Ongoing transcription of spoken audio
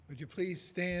Would you please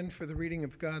stand for the reading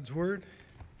of God's Word?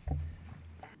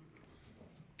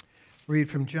 Read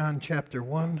from John chapter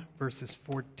 1, verses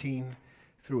 14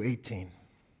 through 18.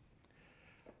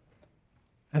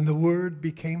 And the Word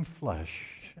became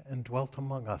flesh and dwelt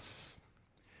among us.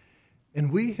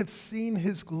 And we have seen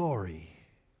his glory,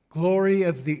 glory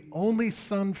as the only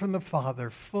Son from the Father,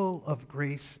 full of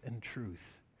grace and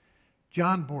truth.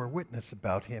 John bore witness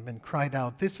about him and cried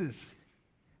out, "This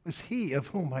was he of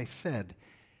whom I said,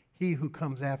 'He who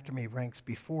comes after me ranks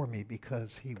before me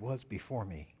because he was before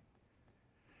me.'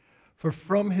 For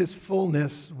from his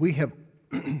fullness we have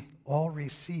all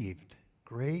received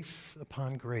grace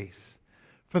upon grace.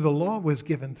 For the law was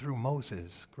given through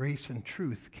Moses. Grace and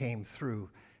truth came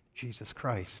through Jesus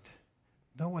Christ.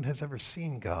 No one has ever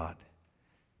seen God.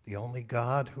 The only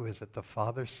God who is at the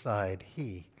Father's side,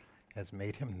 he has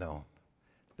made him known."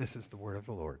 This is the word of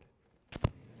the Lord.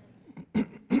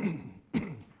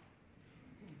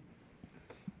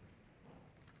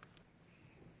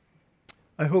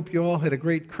 I hope you all had a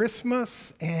great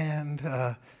Christmas and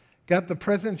got the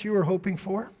presents you were hoping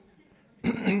for.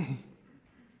 I'm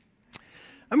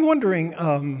wondering,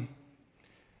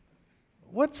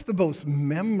 what's the most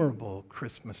memorable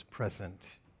Christmas present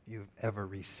you've ever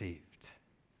received?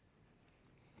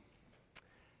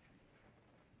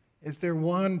 Is there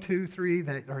one, two, three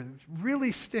that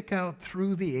really stick out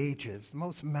through the ages,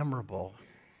 most memorable?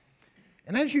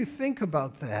 And as you think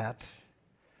about that,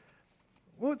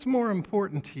 what's more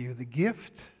important to you, the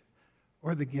gift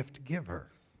or the gift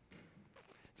giver?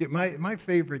 My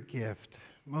favorite gift,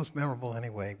 most memorable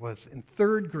anyway, was in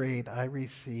third grade I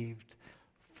received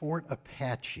Fort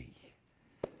Apache.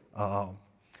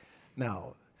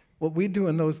 Now, what we'd do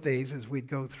in those days is we'd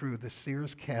go through the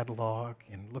Sears catalog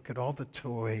and look at all the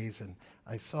toys, and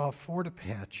I saw Fort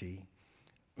Apache,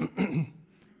 and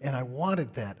I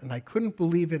wanted that, and I couldn't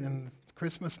believe it in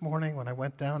Christmas morning when I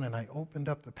went down and I opened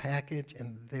up the package,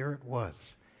 and there it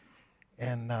was.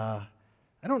 And I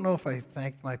don't know if I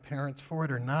thanked my parents for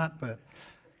it or not, but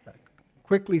I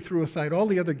quickly threw aside all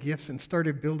the other gifts and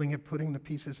started building it, putting the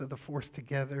pieces of the force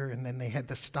together, and then they had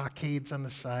the stockades on the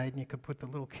side, and you could put the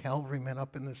little cavalrymen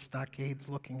up in the stockades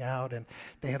looking out, and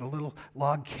they had a little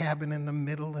log cabin in the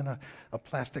middle and a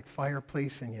plastic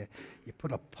fireplace, and you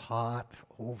put a pot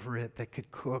over it that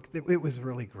could cook. It was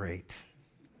really great.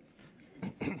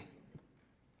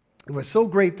 It was so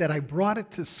great that I brought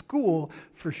it to school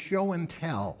for show and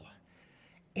tell.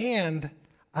 And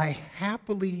I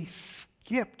happily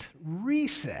skipped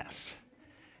recess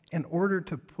in order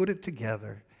to put it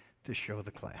together to show the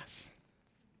class.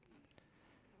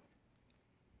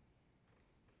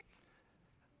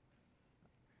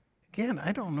 Again,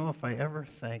 I don't know if I ever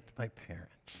thanked my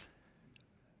parents.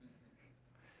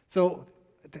 So,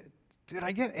 did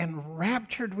I get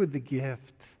enraptured with the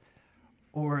gift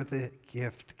or the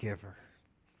gift giver?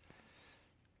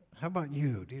 How about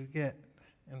you? Do you get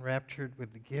enraptured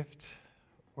with the gift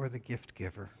or the gift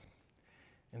giver?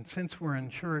 And since we're in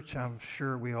church, I'm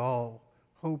sure we all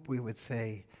hope we would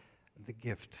say the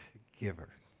gift giver.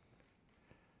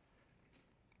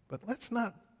 But let's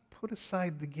not put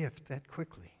aside the gift that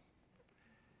quickly.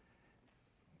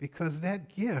 Because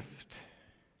that gift,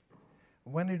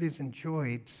 when it is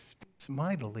enjoyed, speaks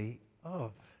mightily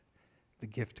of the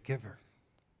gift giver.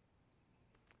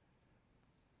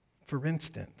 For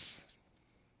instance,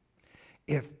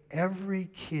 if every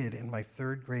kid in my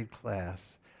third grade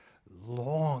class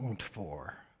longed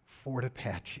for Fort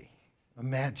Apache,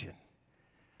 imagine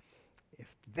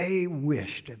if they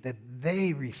wished that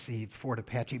they received Fort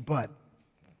Apache, but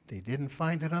they didn't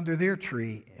find it under their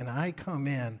tree, and I come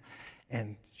in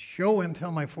and show and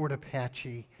tell my Fort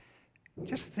Apache.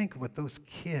 Just think what those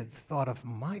kids thought of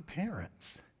my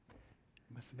parents.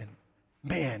 It must have been,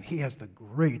 man, he has the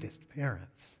greatest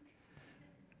parents.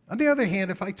 On the other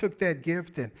hand, if I took that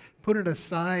gift and put it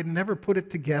aside, never put it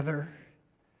together,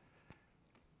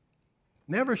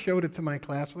 never showed it to my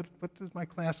class, what does my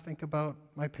class think about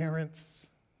my parents?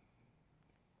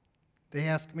 They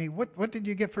ask me, what did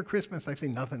you get for Christmas? I say,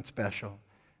 nothing special.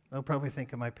 They'll probably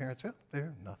think of my parents, well,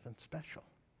 they're nothing special.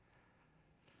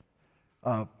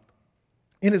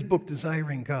 In his book,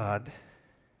 Desiring God,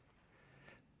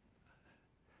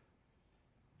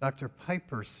 Dr.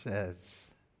 Piper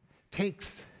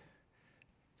takes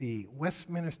the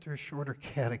Westminster Shorter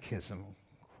Catechism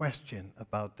question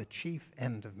about the chief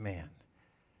end of man,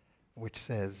 which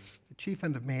says the chief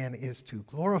end of man is to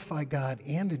glorify God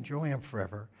and enjoy him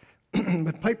forever.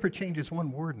 But Piper changes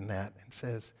one word in that and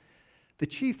says the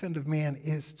chief end of man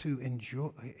is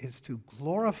to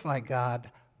glorify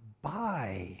God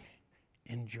by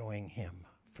enjoying him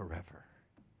forever.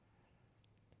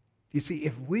 You see,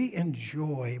 if we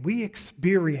enjoy, we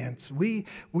experience, we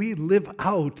live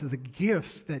out the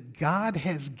gifts that God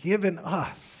has given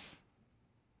us,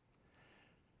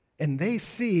 and they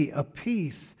see a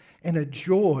peace and a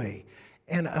joy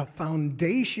and a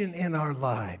foundation in our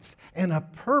lives and a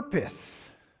purpose,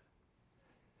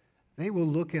 they will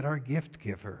look at our gift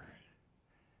giver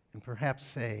and perhaps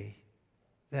say,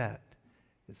 that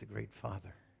is a great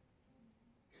Father.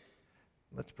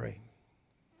 Let's pray.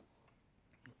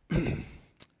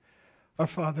 Our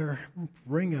Father,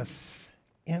 bring us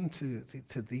into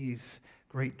these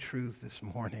great truths this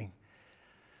morning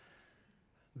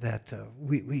that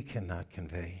we cannot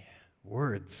convey.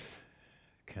 Words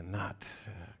cannot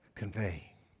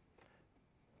convey,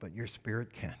 but your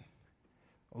Spirit can.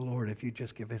 Oh Lord, if you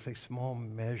just give us a small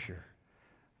measure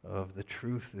of the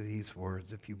truth of these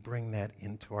words, if you bring that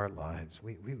into our lives,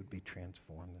 we would be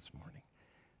transformed this morning.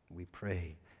 We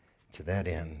pray to that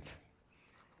end.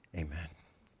 Amen.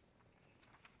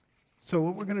 So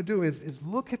what we're going to do is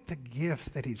look at the gifts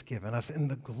that he's given us in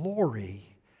the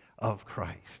glory of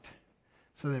Christ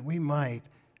so that we might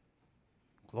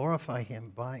glorify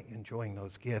him by enjoying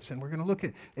those gifts. And we're going to look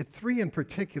at three in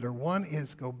particular. One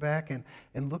is go back and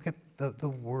look at the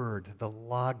word, the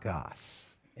Logos,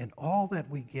 and all that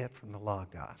we get from the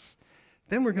Logos.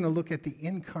 Then we're going to look at the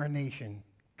Incarnation.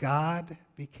 God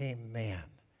became man.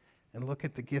 And look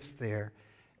at the gifts there.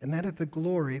 And then at the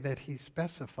glory that he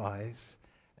specifies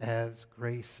as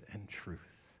grace and truth.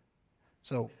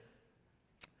 So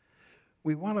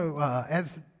we want to,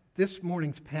 as this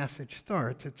morning's passage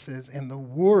starts, it says, and the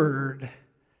Word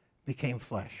became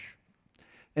flesh.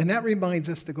 And that reminds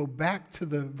us to go back to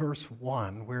the verse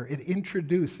 1 where it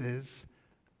introduces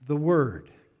the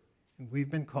Word. And we've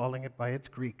been calling it by its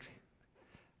Greek,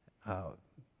 the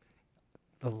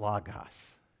Logos.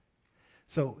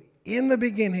 So in the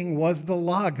beginning was the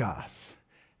Logos,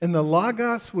 and the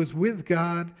Logos was with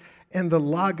God, and the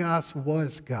Logos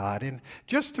was God. And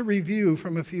just to review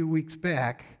from a few weeks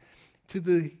back, to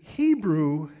the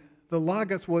Hebrew, the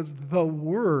Logos was the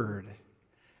Word,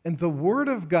 and the Word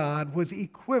of God was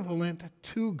equivalent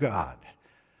to God.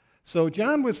 So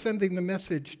John was sending the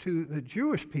message to the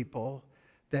Jewish people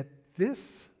that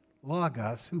this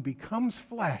Logos, who becomes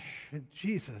flesh,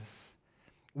 Jesus,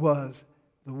 was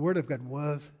the Word of God,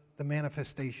 was the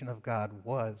manifestation of God,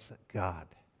 was God.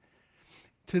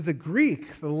 To the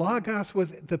Greek, the Logos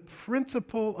was the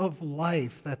principle of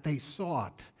life that they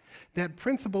sought. That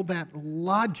principle, that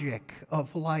logic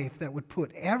of life that would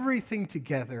put everything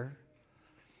together.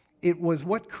 It was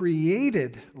what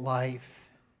created life.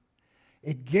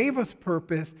 It gave us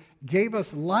purpose, gave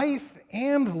us life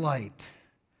and light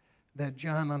that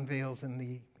John unveils in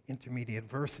the intermediate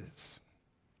verses.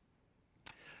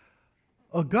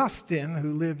 Augustine,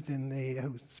 who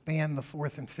who spanned the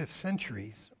 4th and 5th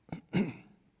centuries,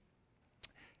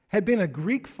 had been a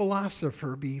Greek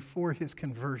philosopher before his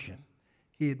conversion.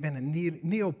 He had been a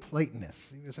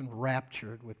Neoplatonist. He was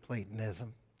enraptured with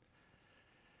Platonism.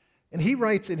 And he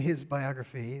writes in his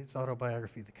biography, his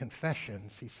autobiography, The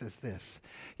Confessions, he says this,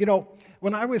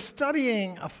 when I was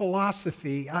studying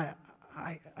philosophy, I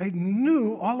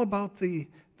knew all about the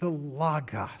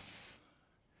Logos.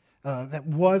 That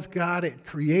was God. It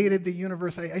created the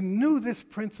universe. I knew this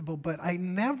principle, but I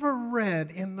never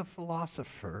read in the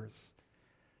philosophers,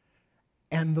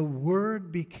 and the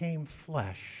Word became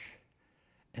flesh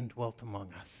and dwelt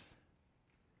among us.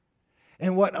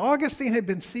 And what Augustine had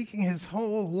been seeking his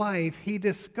whole life, he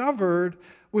discovered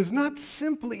was not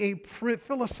simply a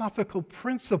philosophical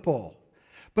principle,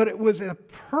 but it was a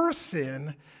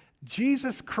person,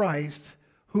 Jesus Christ,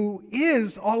 who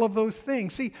is all of those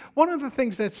things. See, one of the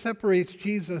things that separates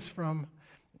Jesus from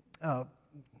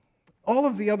all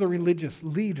of the other religious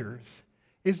leaders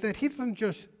is that he doesn't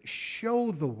just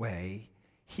show the way,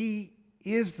 he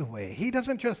is the way. He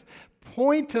doesn't just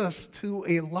point us to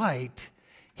a light,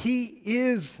 he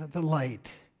is the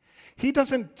light. He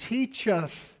doesn't teach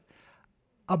us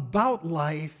about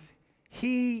life,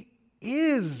 he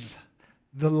is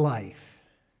the life.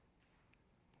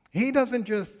 He doesn't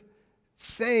just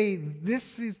say,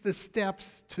 this is the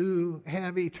steps to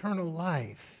have eternal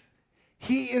life.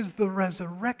 He is the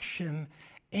resurrection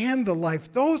and the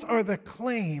life. Those are the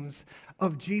claims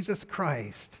of Jesus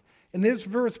Christ. And this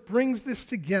verse brings this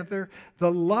together.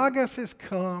 The Logos has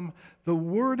come, the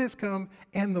Word has come,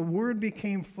 and the Word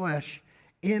became flesh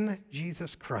in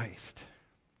Jesus Christ.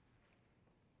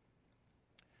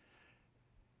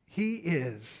 He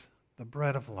is the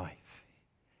bread of life.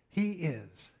 He is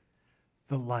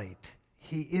the light.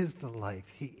 He is the life.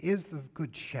 He is the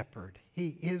good shepherd.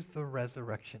 He is the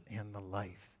resurrection and the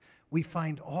life. We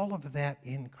find all of that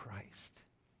in Christ.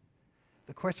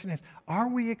 The question is, are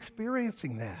we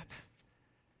experiencing that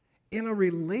in a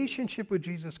relationship with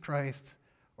Jesus Christ,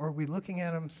 or are we looking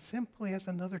at him simply as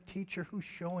another teacher who's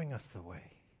showing us the way?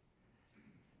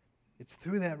 It's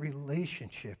through that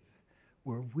relationship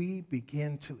where we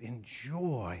begin to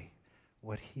enjoy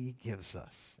what he gives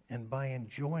us. And by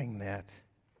enjoying that,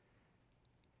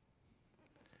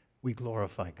 we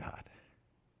glorify God.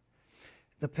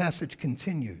 The passage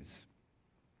continues.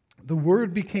 The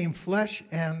Word became flesh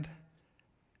and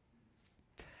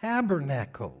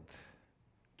tabernacled,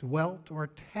 dwelt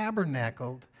or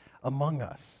tabernacled among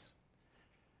us.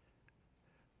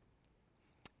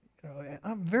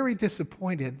 I'm very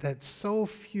disappointed that so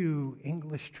few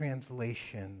English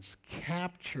translations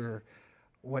capture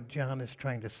what John is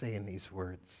trying to say in these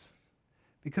words.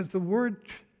 Because the word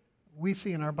we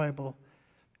see in our Bible,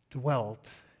 dwelt,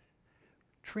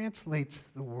 translates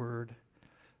the word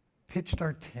pitched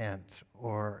our tent,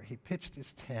 or he pitched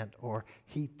his tent, or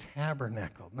he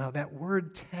tabernacled. Now that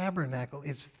word tabernacle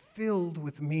is filled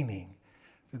with meaning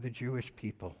for the Jewish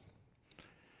people,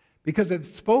 because it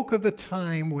spoke of the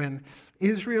time when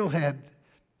Israel had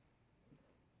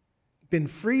been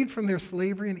freed from their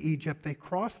slavery in Egypt. They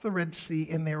crossed the Red Sea,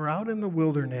 and they were out in the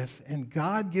wilderness, and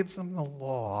God gives them the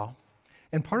law.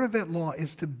 And part of that law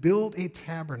is to build a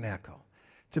tabernacle,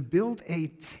 to build a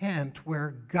tent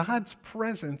where God's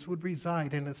presence would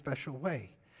reside in a special way.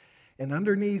 And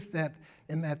underneath that,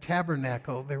 in that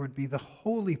tabernacle, there would be the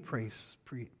holy place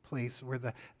where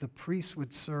the priests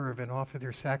would serve and offer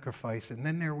their sacrifice. And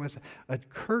then there was a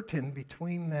curtain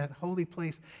between that holy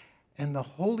place and the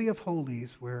Holy of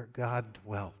Holies where God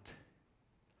dwelt.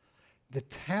 The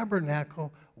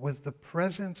tabernacle was the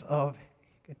presence of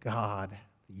God,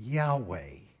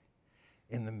 Yahweh,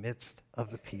 in the midst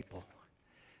of the people.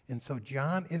 And so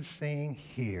John is saying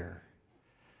here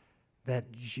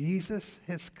that Jesus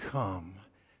has come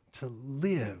to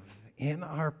live in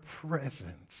our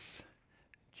presence,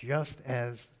 just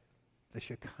as the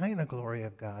Shekinah glory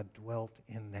of God dwelt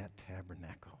in that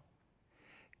tabernacle.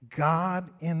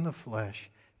 God in the flesh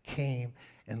came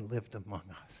and lived among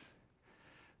us.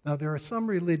 Now, there are some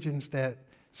religions that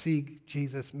see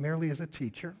Jesus merely as a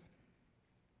teacher.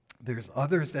 There's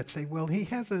others that say, well, he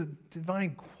has a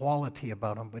divine quality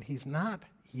about him, but he's not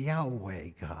Yahweh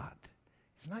God.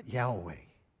 He's not Yahweh.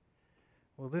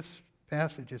 Well, this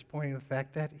passage is pointing to the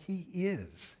fact that he is.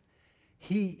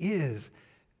 He is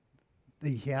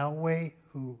the Yahweh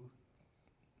who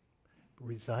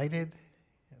resided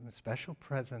in a special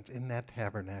presence in that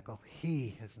tabernacle.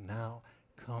 He has now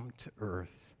come to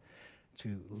earth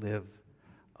to live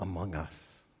among us.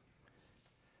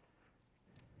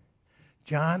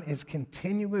 John is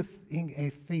continuing a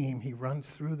theme he runs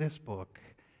through this book.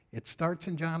 It starts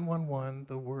in John 1:1,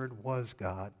 the Word was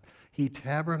God. He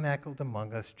tabernacled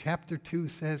among us. Chapter 2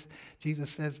 says, Jesus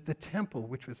says, the temple,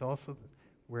 which was also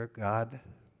where God's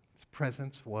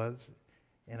presence was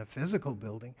in a physical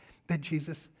building, that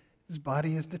Jesus'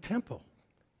 body is the temple.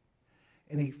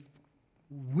 And he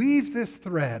weaves this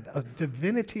thread of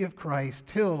divinity of Christ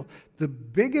till the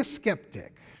biggest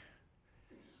skeptic,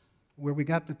 where we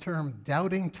got the term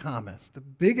doubting Thomas, the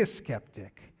biggest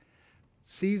skeptic,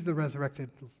 sees the resurrected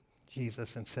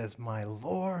Jesus and says, my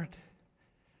Lord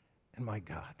and my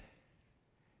God.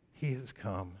 He has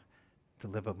come to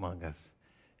live among us.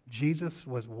 Jesus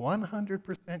was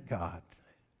 100% God,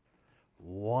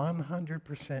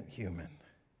 100% human.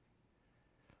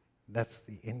 That's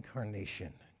the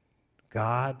incarnation.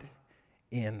 God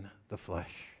in the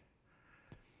flesh.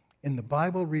 And the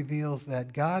Bible reveals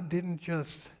that God didn't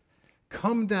just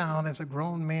come down as a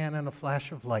grown man in a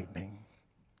flash of lightning.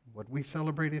 What we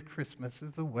celebrate at Christmas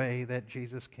is the way that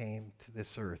Jesus came to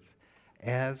this earth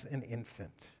as an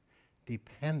infant,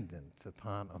 dependent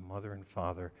upon a mother and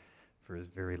father for his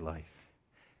very life.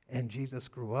 And Jesus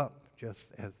grew up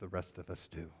just as the rest of us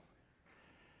do.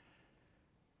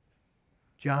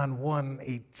 John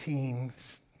 1:18,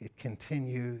 it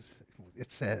continues, it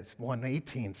says,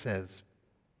 1:18 says,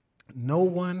 no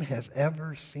one has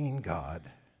ever seen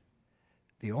God.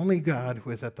 The only God who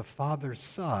is at the Father's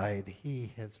side,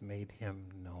 he has made him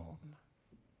known.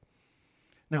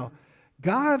 Now,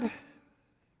 God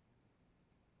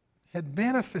had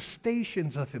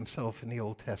manifestations of himself in the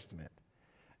Old Testament.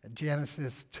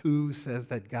 Genesis 2 says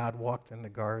that God walked in the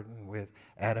garden with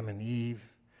Adam and Eve.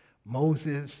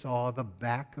 Moses saw the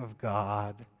back of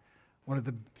God. One of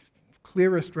the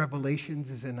clearest revelations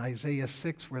is in Isaiah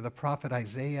 6, where the prophet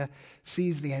Isaiah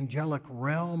sees the angelic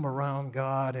realm around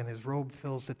God, and his robe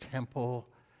fills the temple,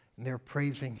 and they're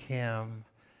praising him.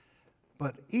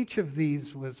 But each of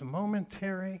these was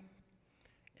momentary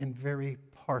and very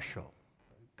partial.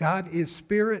 God is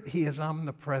spirit. He is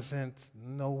omnipresent.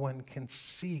 No one can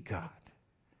see God.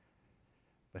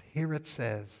 But here it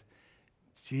says,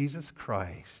 Jesus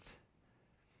Christ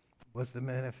was the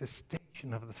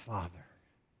manifestation of the Father.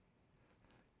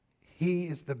 He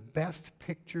is the best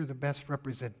picture, the best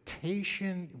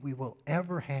representation we will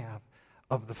ever have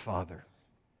of the Father.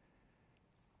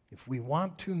 If we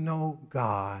want to know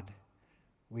God,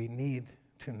 we need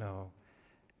to know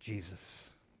Jesus.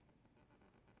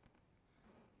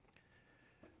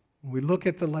 When we look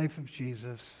at the life of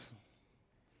Jesus,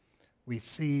 we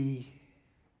see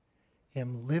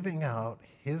him living out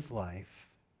his life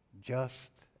just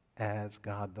as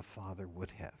God the Father would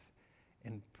have,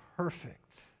 in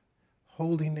perfect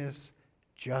holiness,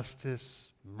 justice,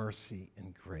 mercy,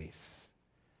 and grace.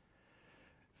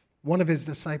 One of his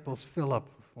disciples, Philip,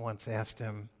 once asked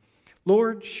him,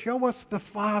 "Lord, show us the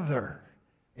Father,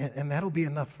 and that'll be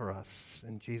enough for us."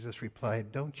 And Jesus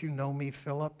replied, "Don't you know me,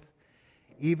 Philip?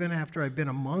 Even after I've been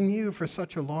among you for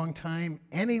such a long time,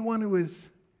 anyone who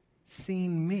has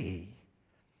seen me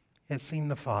has seen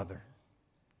the Father."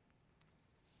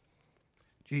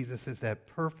 Jesus is that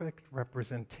perfect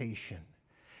representation.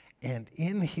 And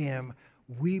in him,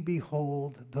 we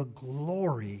behold the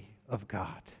glory of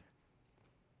God.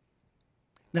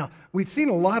 Now, we've seen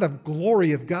a lot of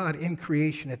glory of God in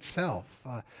creation itself.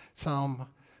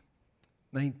 Psalm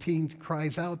 19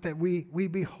 cries out that we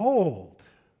behold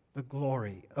the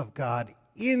glory of God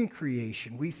in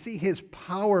creation. We see his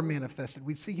power manifested.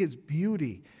 We see his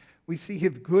beauty. We see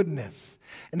his goodness.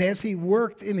 And as he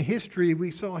worked in history,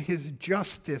 we saw his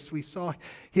justice. We saw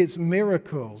his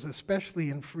miracles, especially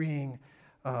in freeing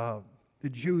the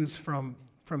Jews from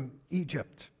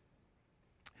Egypt.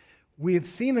 We have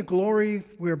seen a glory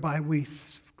whereby we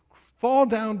fall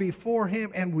down before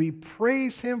him and we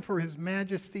praise him for his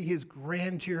majesty, his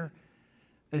grandeur,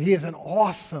 that he is an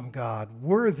awesome God,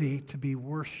 worthy to be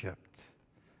worshiped.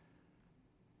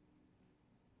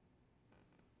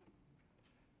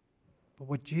 But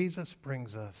what Jesus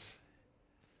brings us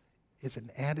is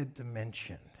an added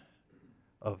dimension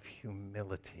of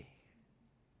humility.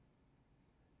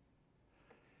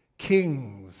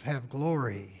 Kings have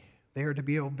glory. They are to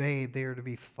be obeyed. They are to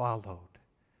be followed.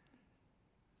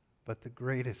 But the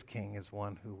greatest king is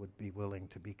one who would be willing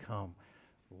to become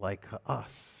like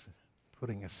us,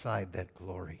 putting aside that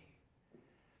glory.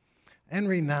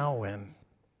 Henry Nouwen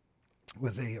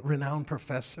was a renowned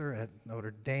professor at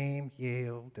Notre Dame,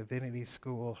 Yale, Divinity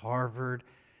School, Harvard.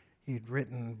 He'd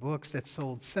written books that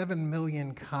sold 7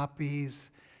 million copies,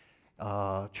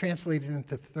 translated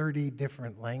into 30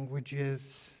 different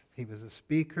languages. He was a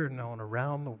speaker known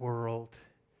around the world.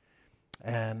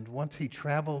 And once he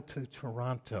traveled to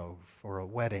Toronto for a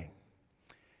wedding.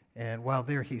 And while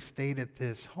there, he stayed at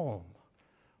this home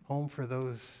for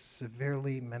those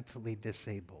severely mentally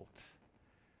disabled.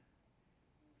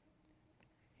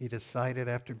 He decided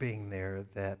after being there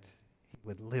that he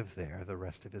would live there the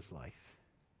rest of his life.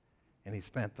 And he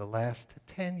spent the last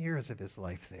 10 years of his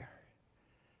life there.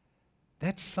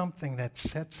 That's something that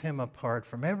sets him apart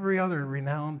from every other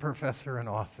renowned professor and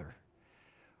author.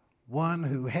 One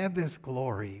who had this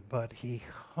glory, but he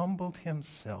humbled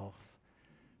himself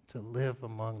to live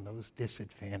among those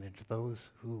disadvantaged,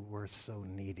 those who were so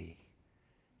needy.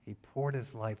 He poured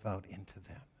his life out into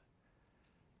them.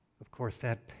 Of course,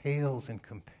 that pales in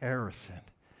comparison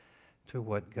to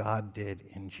what God did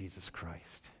in Jesus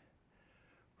Christ,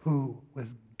 who was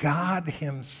God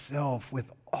himself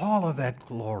with all of that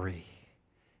glory.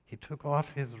 He took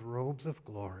off his robes of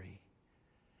glory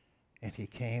and he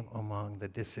came among the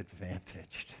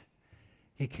disadvantaged.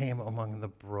 He came among the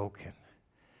broken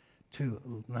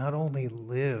to not only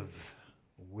live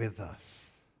with us,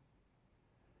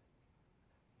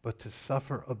 but to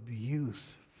suffer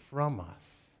abuse from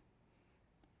us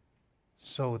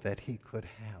so that he could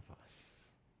have us.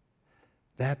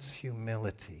 That's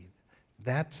humility.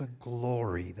 That's a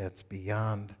glory that's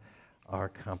beyond our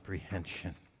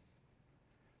comprehension.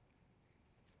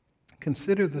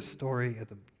 Consider the story of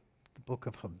the book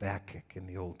of Habakkuk in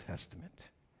the Old Testament.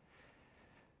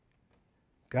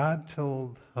 God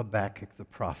told Habakkuk the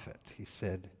prophet, he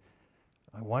said,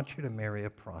 "I want you to marry a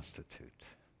prostitute."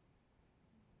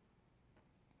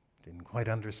 Didn't quite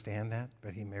understand that,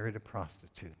 but he married a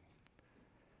prostitute.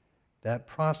 That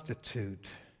prostitute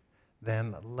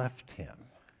then left him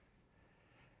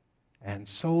and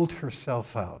sold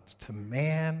herself out to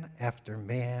man after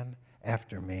man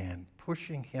after man,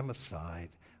 pushing him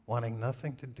aside, wanting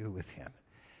nothing to do with him,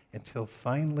 until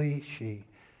finally she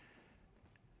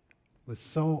was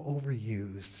so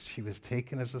overused, she was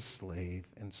taken as a slave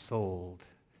and sold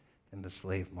in the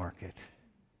slave market.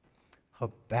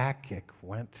 Habakkuk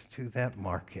went to that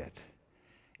market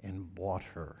and bought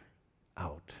her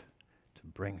out to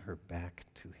bring her back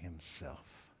to himself.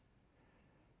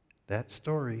 That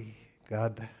story,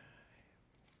 God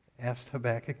asked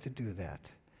Habakkuk to do that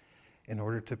in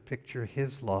order to picture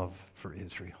his love for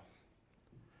Israel.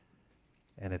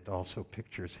 And it also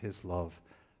pictures his love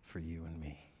for you and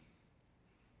me.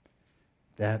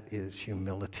 That is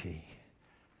humility.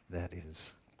 That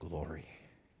is glory.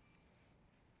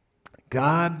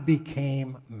 God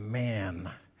became man.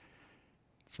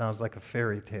 Sounds like a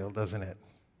fairy tale, doesn't it?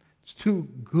 It's too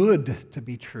good to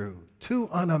be true, too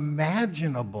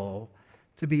unimaginable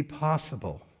to be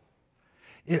possible.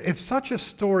 If such a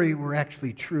story were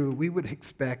actually true, we would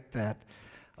expect that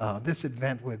this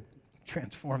event would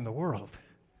transform the world,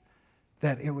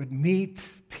 that it would meet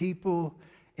people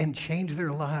and change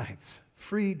their lives,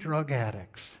 free drug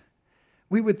addicts.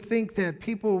 We would think that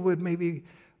people would maybe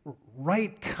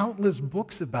write countless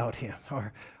books about him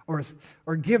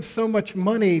or give so much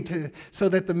money so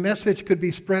that the message could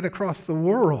be spread across the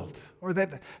world, or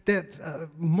that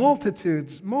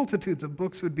multitudes of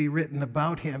books would be written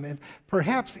about him, and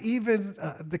perhaps even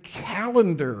the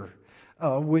calendar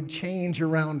would change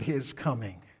around his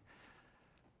coming.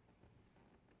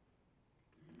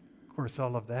 Of course,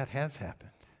 all of that has happened.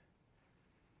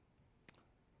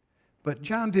 But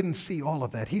John didn't see all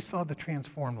of that. He saw the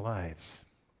transformed lives.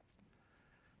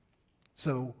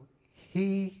 So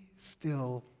he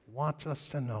still wants us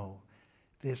to know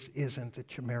this isn't a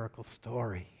chimerical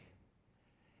story.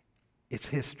 It's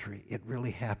history. It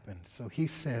really happened. So he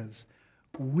says,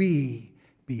 we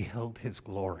beheld his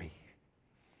glory.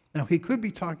 Now, he could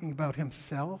be talking about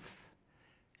himself,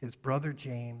 his brother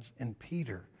James, and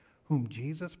Peter, whom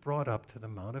Jesus brought up to the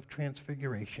Mount of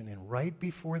Transfiguration, and right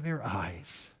before their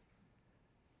eyes,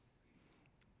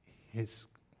 his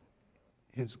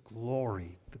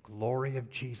glory, the glory of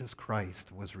Jesus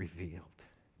Christ, was revealed.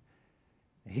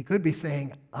 He could be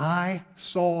saying, I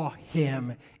saw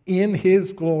him in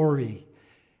his glory.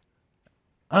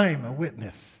 I'm a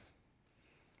witness.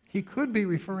 He could be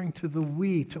referring to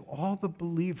to all the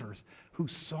believers who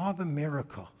saw the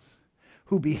miracles,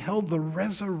 who beheld the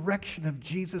resurrection of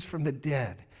Jesus from the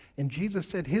dead. And Jesus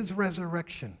said his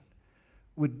resurrection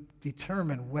would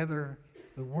determine whether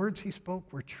the words he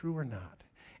spoke were true or not.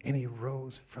 And he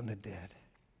rose from the dead.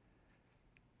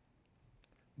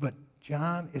 But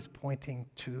John is pointing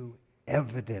to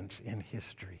evidence in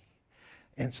history.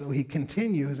 And so he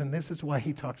continues, and this is why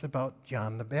he talks about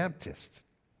John the Baptist.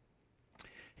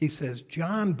 He says,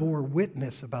 John bore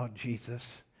witness about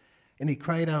Jesus, and he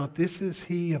cried out, this is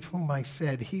he of whom I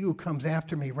said, he who comes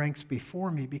after me ranks before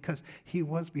me, because he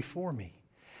was before me.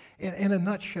 In a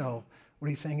nutshell, what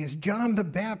he's saying is John the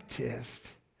Baptist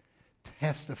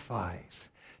testifies.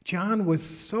 John was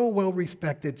so well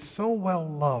respected, so well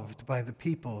loved by the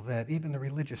people that even the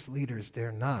religious leaders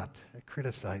dare not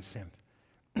criticize him.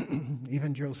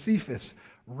 Even Josephus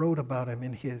wrote about him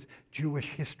in his Jewish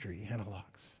history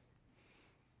analogs.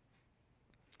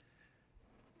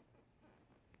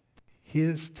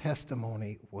 His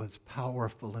testimony was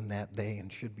powerful in that day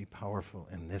and should be powerful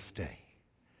in this day.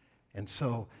 And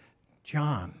so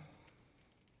John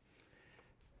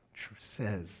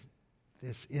says,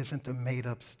 this isn't a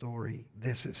made-up story.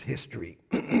 This is history.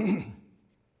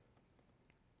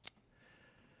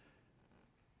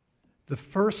 The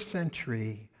first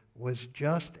century was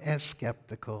just as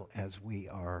skeptical as we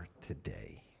are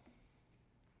today.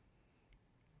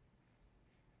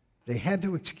 They had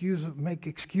to make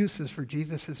excuses for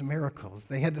Jesus' miracles.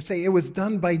 They had to say it was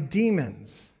done by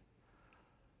demons.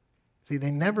 See, they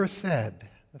never said,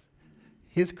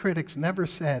 his critics never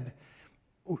said,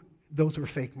 those were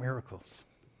fake miracles.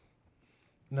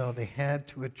 No, they had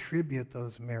to attribute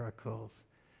those miracles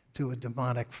to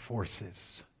demonic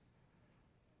forces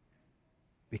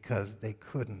because they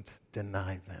couldn't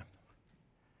deny them.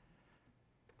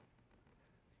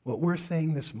 What we're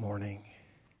saying this morning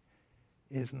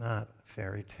is not a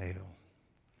fairy tale.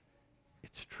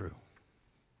 It's true.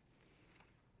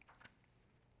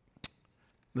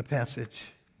 The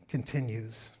passage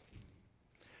continues.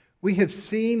 We have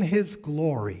seen his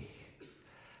glory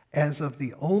as of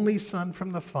the only Son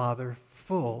from the Father,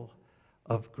 full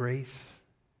of grace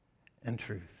and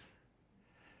truth.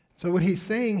 So what he's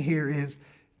saying here is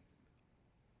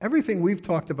everything we've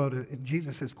talked about in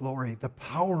Jesus' glory, the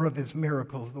power of his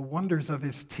miracles, the wonders of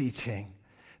his teaching,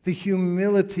 the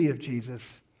humility of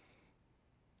Jesus,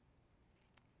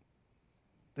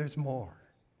 there's more.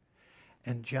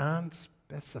 And John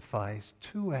specifies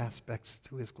two aspects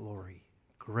to his glory,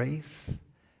 grace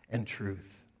and truth.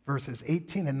 Verses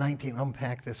 18 and 19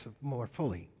 unpack this more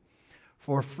fully.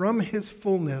 For from his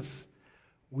fullness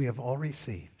we have all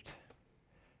received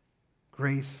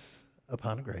grace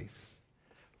upon grace.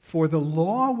 For the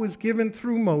law was given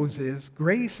through Moses,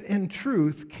 grace and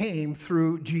truth came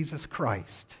through Jesus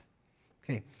Christ.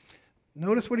 Okay,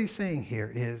 notice what he's saying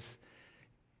here is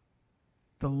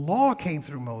the law came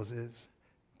through Moses,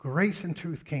 grace and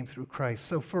truth came through Christ.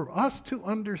 So for us to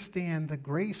understand the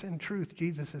grace and truth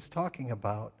Jesus is talking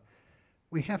about,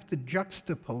 we have to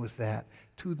juxtapose that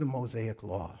to the Mosaic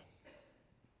law.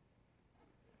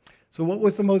 So what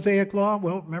was the Mosaic law?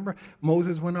 Well, remember,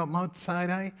 Moses went up Mount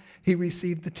Sinai. He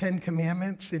received the 10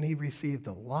 Commandments, and he received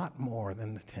a lot more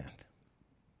than the 10.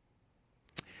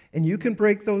 And you can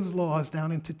break those laws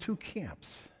down into two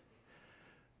camps.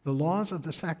 The laws of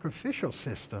the sacrificial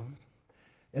system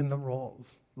and the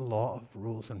law of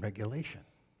rules and regulation.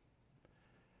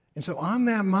 And so on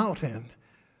that mountain,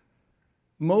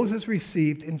 Moses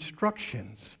received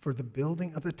instructions for the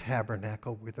building of the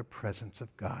tabernacle where the presence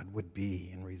of God would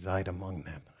be and reside among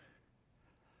them.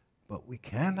 But we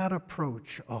cannot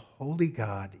approach a holy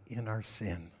God in our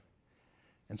sin.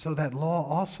 And so that law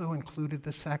also included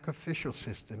the sacrificial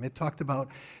system. It talked about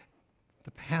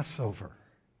the Passover,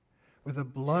 where the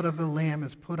blood of the lamb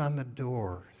is put on the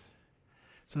doors,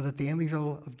 so that the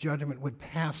angel of judgment would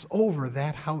pass over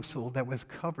that household that was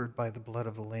covered by the blood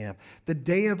of the Lamb. The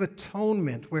Day of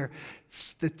Atonement, where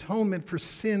the atonement for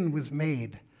sin was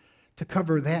made to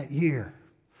cover that year.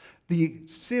 The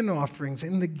sin offerings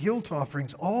and the guilt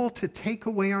offerings, all to take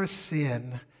away our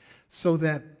sin, so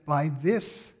that by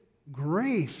this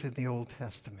grace in the Old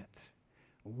Testament,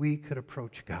 we could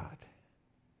approach God.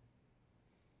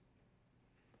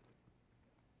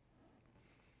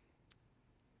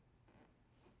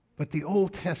 But the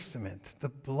Old Testament, the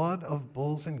blood of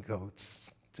bulls and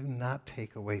goats, do not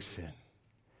take away sin.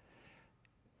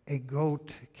 A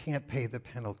goat can't pay the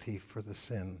penalty for the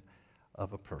sin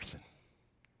of a person.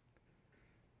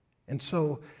 And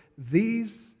so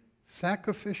these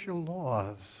sacrificial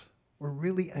laws were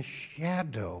really a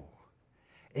shadow,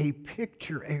 a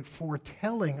picture, a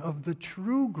foretelling of the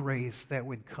true grace that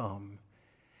would come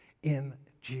in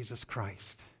Jesus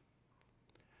Christ.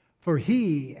 For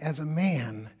he, as a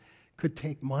man, could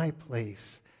take my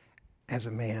place as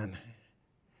a man.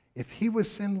 If he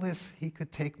was sinless, he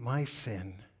could take my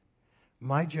sin.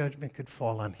 My judgment could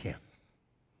fall on him.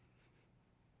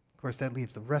 Of course, that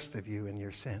leaves the rest of you in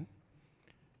your sin.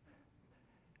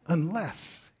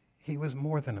 Unless he was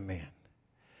more than a man.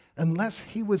 Unless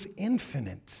he was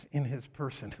infinite in his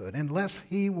personhood. Unless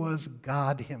he was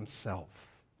God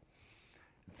himself.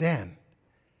 Then,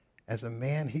 as a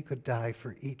man, he could die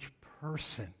for each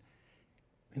person.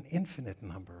 An infinite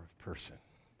number of persons.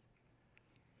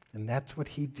 And that's what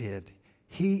he did.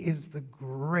 He is the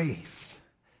grace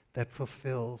that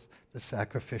fulfills the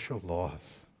sacrificial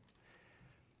laws.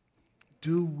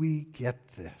 Do we get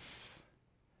this?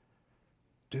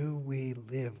 Do we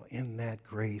live in that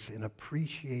grace, in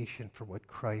appreciation for what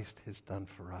Christ has done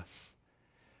for us?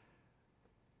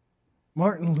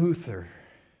 Martin Luther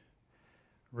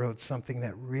wrote something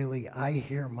that really I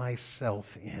hear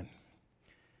myself in.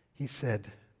 He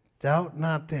said, "Doubt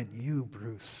not that you,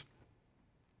 Bruce,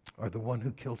 are the one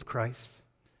who killed Christ.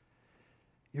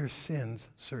 Your sins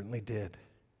certainly did.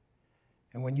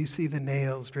 And when you see the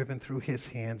nails driven through his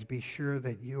hands, be sure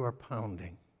that you are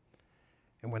pounding.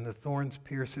 And when the thorns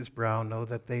pierce his brow, know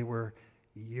that they were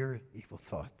your evil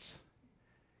thoughts.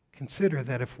 Consider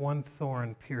that if one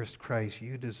thorn pierced Christ,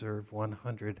 you deserve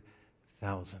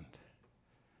 100,000.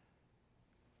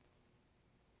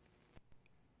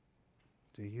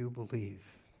 Do you believe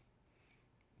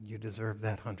you deserve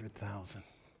that 100,000?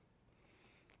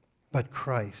 But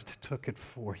Christ took it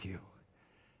for you.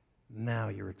 Now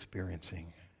you're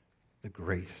experiencing the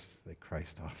grace that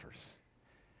Christ offers.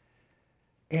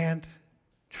 And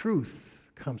truth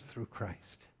comes through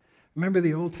Christ. Remember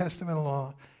the Old Testament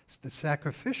law, the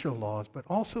sacrificial laws, but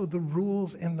also the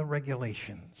rules and the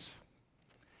regulations.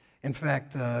 In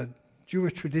fact,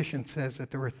 Jewish tradition says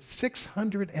that there were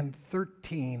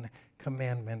 613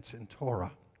 commandments in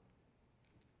Torah.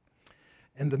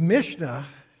 And the Mishnah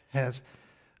has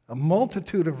a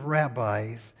multitude of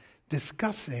rabbis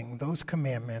discussing those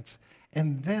commandments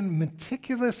and then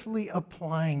meticulously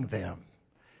applying them,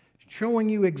 showing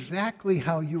you exactly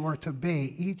how you are to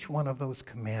obey each one of those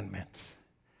commandments.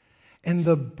 And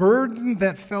the burden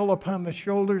that fell upon the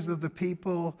shoulders of the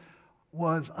people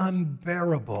was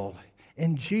unbearable.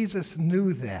 And Jesus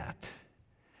knew that.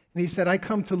 And he said, I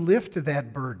come to lift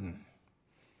that burden.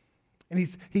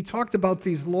 And he talked about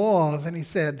these laws, and he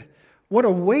said, what a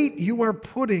weight you are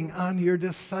putting on your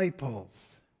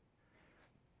disciples.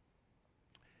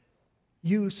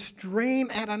 You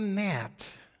strain at a gnat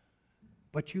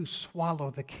but you swallow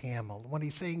the camel. What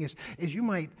he's saying is you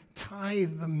might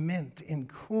tithe the mint in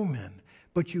cumin,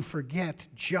 but you forget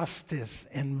justice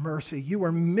and mercy. You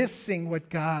are missing what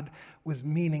God was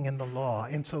meaning in the law.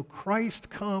 And so Christ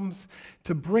comes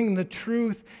to bring the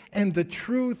truth, and the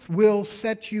truth will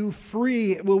set you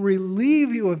free. It will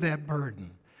relieve you of that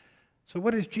burden. So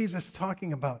what is Jesus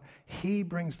talking about? He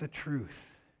brings the truth.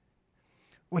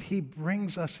 What he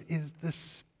brings us is the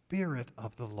spirit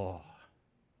of the law,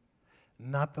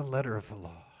 not the letter of the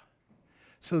law.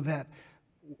 So that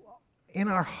in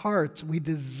our hearts, we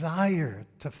desire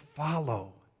to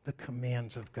follow the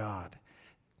commands of God.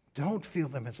 Don't feel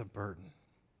them as a burden,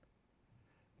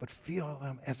 but feel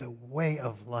them as a way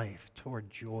of life toward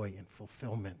joy and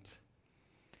fulfillment.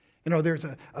 You know, there's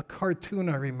a cartoon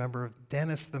I remember of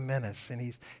Dennis the Menace,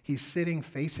 and he's sitting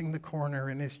facing the corner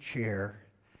in his chair,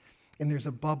 and there's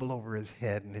a bubble over his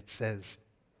head, and it says,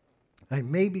 I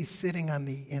may be sitting on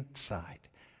the inside,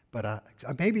 but I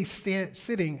may be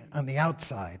sitting on the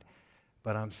outside,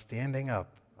 but I'm standing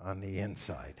up on the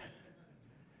inside.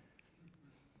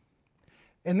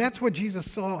 And that's what Jesus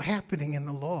saw happening in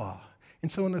the law.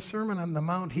 And so in the Sermon on the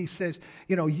Mount, he says,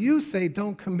 you know, you say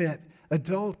don't commit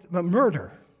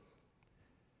murder.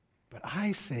 But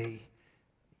I say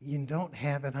you don't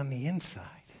have it on the inside.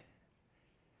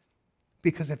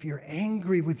 Because if you're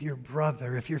angry with your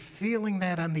brother, if you're feeling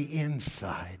that on the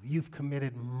inside, you've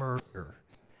committed murder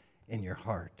in your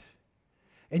heart.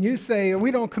 And you say,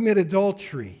 we don't commit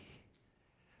adultery.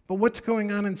 But what's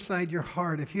going on inside your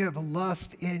heart? If you have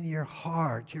lust in your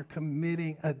heart, you're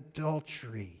committing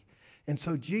adultery. And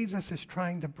so Jesus is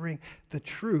trying to bring the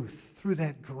truth through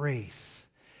that grace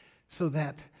so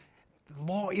that the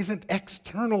law isn't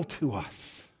external to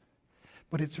us,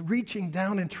 but it's reaching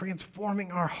down and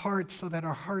transforming our hearts so that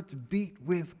our hearts beat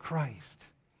with Christ.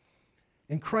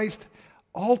 And Christ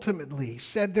ultimately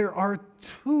said there are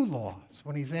two laws.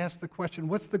 When he's asked the question,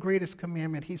 what's the greatest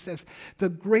commandment? He says, the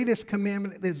greatest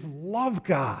commandment is love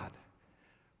God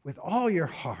with all your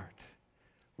heart,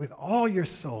 with all your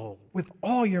soul, with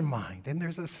all your mind. And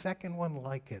there's a second one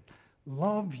like it.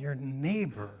 Love your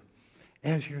neighbor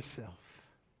as yourself.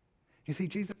 You see,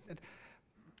 Jesus said,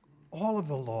 all of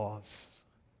the laws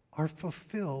are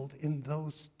fulfilled in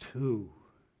those two.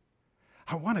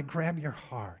 I want to grab your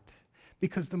heart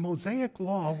because the Mosaic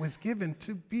law was given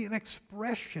to be an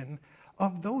expression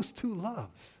of those two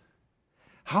loves.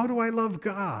 How do I love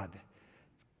God?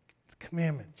 The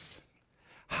commandments.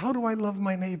 How do I love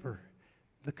my neighbor?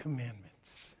 The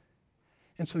commandments.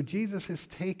 And so Jesus is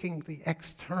taking the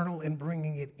external and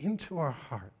bringing it into our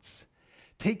hearts,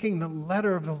 taking the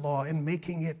letter of the law and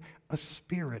making it a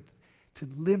spirit to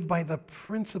live by the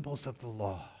principles of the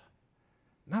law,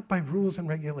 not by rules and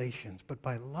regulations, but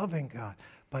by loving God,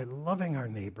 by loving our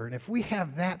neighbor. And if we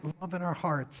have that love in our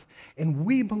hearts and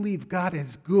we believe God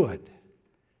is good,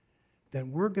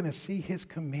 then we're going to see his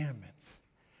commandments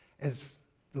as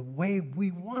the way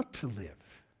we want to live.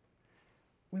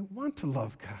 We want to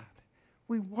love God.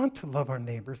 We want to love our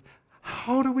neighbors.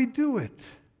 How do we do it?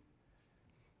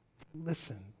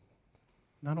 Listen,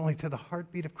 not only to the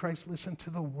heartbeat of Christ, listen to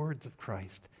the words of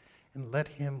Christ and let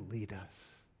him lead us.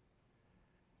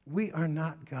 We are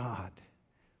not God.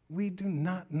 We do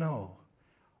not know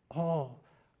all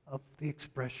of the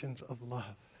expressions of love.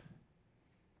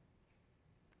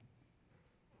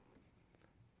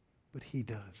 But he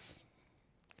does.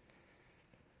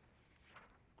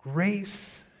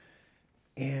 Grace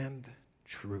and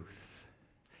truth.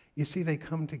 You see, they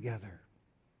come together.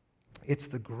 It's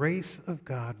the grace of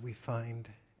God we find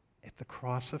at the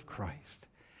cross of Christ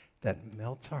that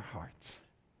melts our hearts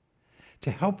to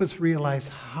help us realize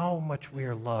how much we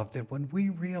are loved. And when we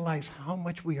realize how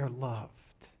much we are loved,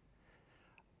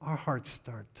 our hearts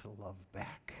start to love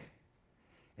back.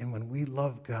 And when we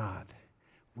love God,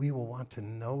 we will want to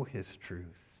know his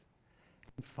truth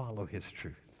and follow his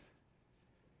truth.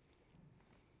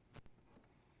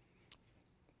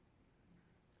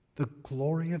 The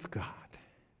glory of God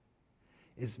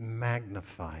is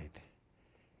magnified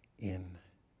in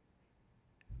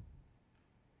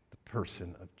the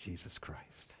person of Jesus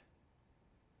Christ.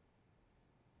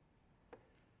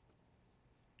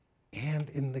 And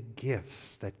in the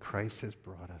gifts that Christ has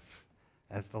brought us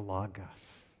as the Logos,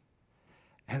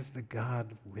 as the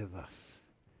God with us,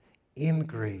 in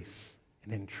grace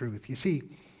and in truth. You see,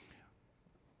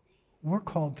 we're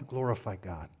called to glorify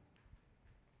God.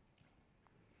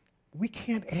 We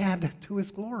can't add to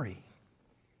his glory.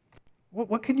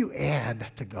 What can you add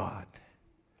to God?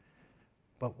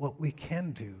 But what we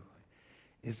can do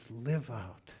is live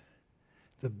out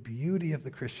the beauty of the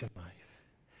Christian life.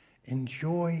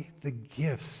 Enjoy the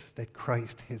gifts that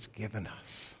Christ has given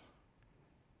us.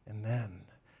 And then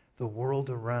the world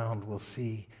around will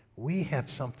see we have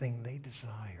something they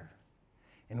desire.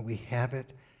 And we have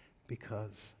it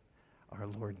because our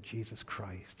Lord Jesus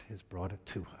Christ has brought it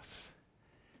to us.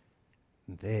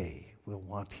 They will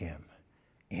want him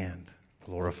and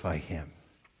glorify him.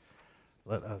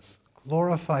 Let us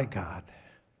glorify God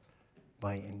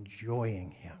by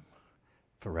enjoying him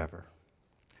forever.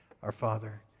 Our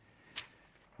Father,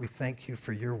 we thank you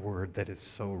for your word that is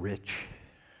so rich.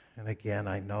 And again,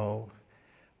 I know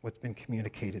what's been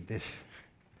communicated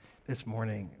this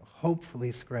morning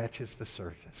hopefully scratches the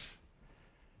surface.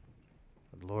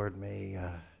 But Lord, may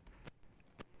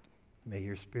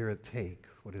your Spirit take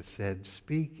what is said,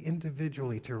 speak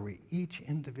individually to where each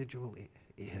individual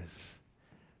is,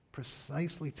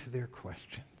 precisely to their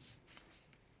questions,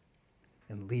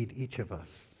 and lead each of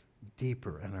us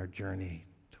deeper in our journey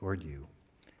toward you.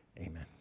 Amen.